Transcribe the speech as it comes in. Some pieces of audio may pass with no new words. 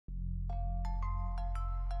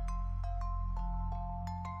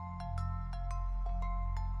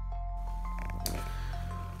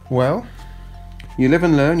Well, you live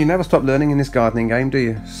and learn. You never stop learning in this gardening game, do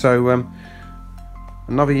you? So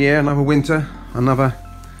another year, another winter, another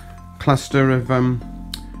cluster of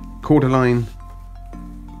Cordyline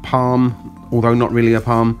palm, although not really a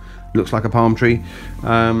palm, looks like a palm tree.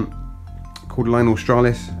 Cordyline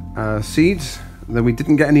Australis seeds. That we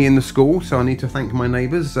didn't get any in the school, so I need to thank my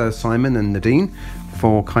neighbours Simon and Nadine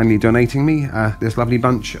for kindly donating me this lovely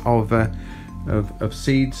bunch of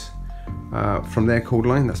seeds from their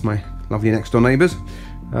Cordyline. That's my lovely next door neighbours.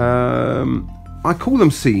 I call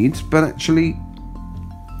them seeds, but actually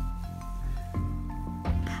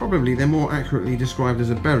probably they're more accurately described as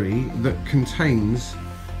a berry that contains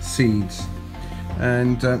seeds.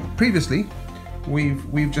 And previously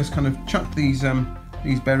we've just kind of chucked these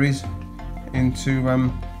berries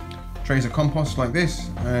into trays of compost like this,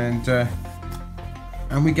 and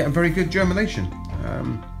we get a very good germination.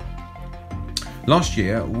 Last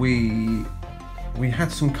year we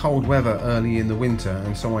had some cold weather early in the winter,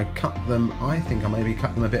 and so I cut them. I think I maybe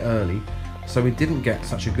cut them a bit early, so we didn't get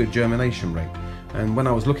such a good germination rate. And when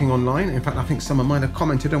I was looking online, in fact I think someone might have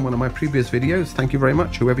commented on one of my previous videos, thank you very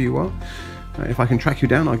much whoever you are. If I can track you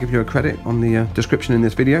down, I'll give you a credit on the description in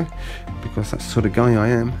this video, because that's the sort of guy I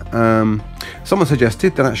am. Someone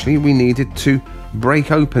suggested that actually we needed to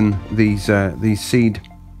break open these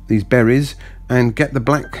berries and get the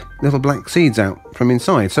little black seeds out from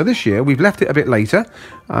inside. So this year we've left it a bit later,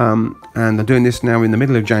 and I'm doing this now in the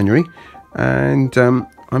middle of January, and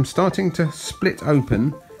I'm starting to split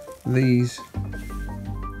open these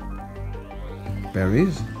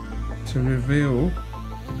berries to reveal.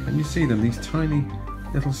 Can you see them? These tiny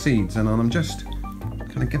little seeds, and I'm just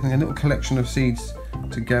kind of getting a little collection of seeds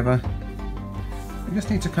together. You just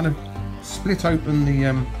need to kind of split open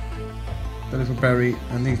the little berry,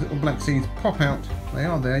 and these little black seeds pop out. They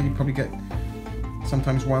are there. You probably get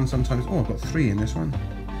sometimes one, sometimes, oh, I've got 3 in this one.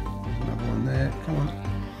 Another one there. Come on.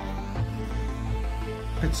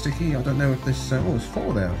 A bit sticky. I don't know if this. Oh, there's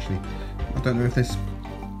 4 there actually. I don't know if this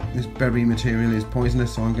berry material is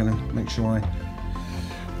poisonous, so I'm going to make sure I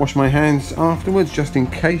wash my hands afterwards, just in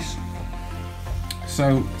case.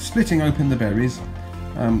 So splitting open the berries,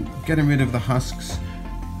 getting rid of the husks.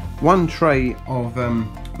 1 tray of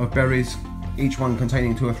berries, each one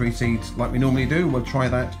containing 2 or 3 seeds, like we normally do. We'll try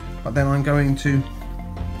that, but then I'm going to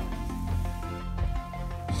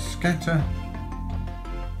scatter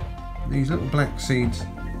these little black seeds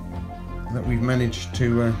that we've managed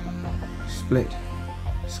to split.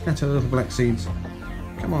 Scatter the little black seeds.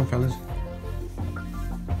 Come on, fellas.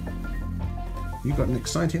 You've got an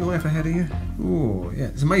exciting life ahead of you. Oh, yeah,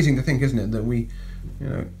 it's amazing to think, isn't it, that we're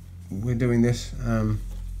doing this,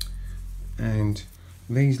 and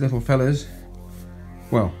these little fellas.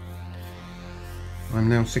 Well, I'm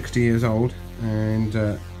now 60 years old, and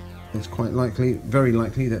it's quite likely, very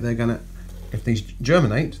likely, that they're gonna, if these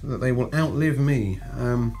germinate, that they will outlive me.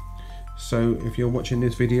 So if you're watching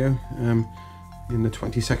this video in the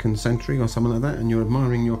 22nd century or something like that, and you're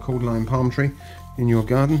admiring your Cordyline palm tree in your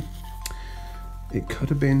garden, it could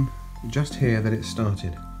have been just here that it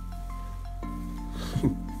started.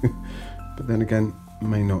 But then again,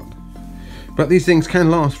 may not. But these things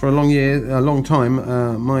can last for a long time.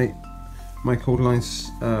 My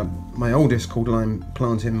Cordylines, my oldest Cordyline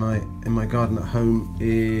plant in my garden at home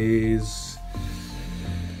is,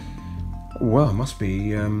 well, must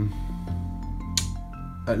be at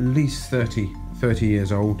least 30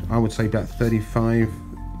 years old. I would say about 35,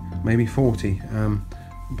 maybe 40.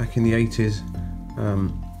 Back in the 80s,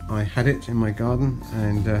 I had it in my garden,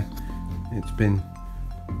 and it's been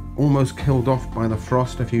almost killed off by the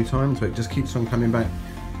frost a few times, but it just keeps on coming back.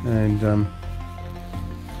 And get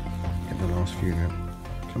the last few now.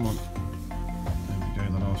 Come on. There we go,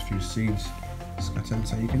 the last few seeds scattered,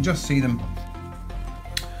 so you can just see them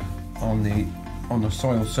on the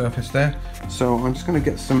soil surface there. So I'm just going to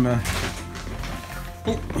get some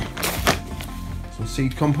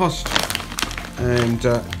seed compost, and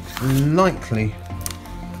likely,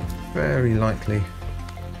 very likely,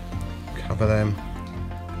 cover them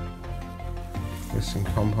with some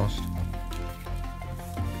compost.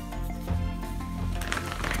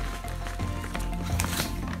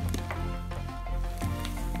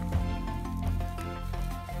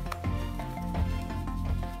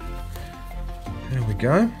 There we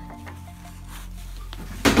go.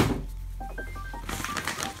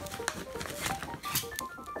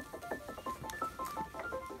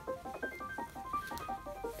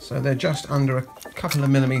 So they're just under a couple of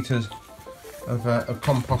millimeters of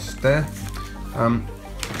compost there. I'll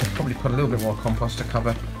probably put a little bit more compost to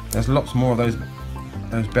cover. There's lots more of those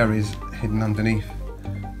berries hidden underneath.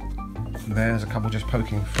 There's a couple just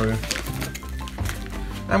poking through.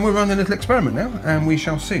 And we'll run a little experiment now, and we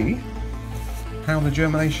shall see how the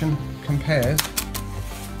germination compares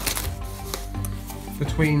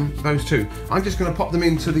between those two. I'm just going to pop them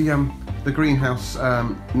into the greenhouse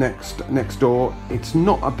next door. It's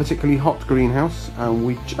not a particularly hot greenhouse, and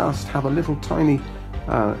we just have a little tiny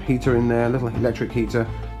heater in there, a little electric heater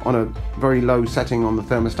on a very low setting on the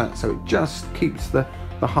thermostat, so it just keeps the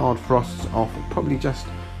hard frosts off. It probably just,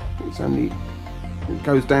 it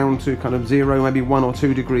goes down to kind of 0, maybe 1 or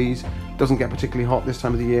 2 degrees. Doesn't get particularly hot this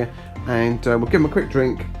time of the year, and we'll give them a quick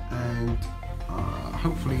drink, and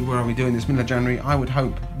hopefully, where are we doing this, middle of January, I would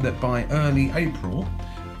hope that by early April,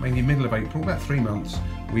 maybe middle of April, about 3 months,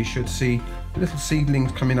 we should see little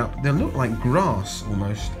seedlings coming up. They'll look like grass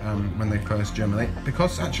almost when they first germinate,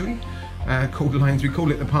 because actually Cordylines, we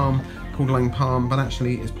call it the palm, Cordyline palm, but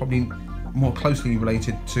actually it's probably more closely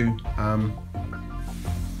related to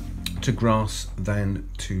grass than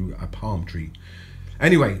to a palm tree.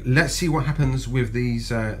 Anyway, let's see what happens with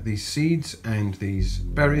these seeds and these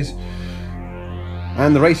berries.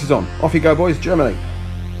 And the race is on. Off you go, boys, germinate.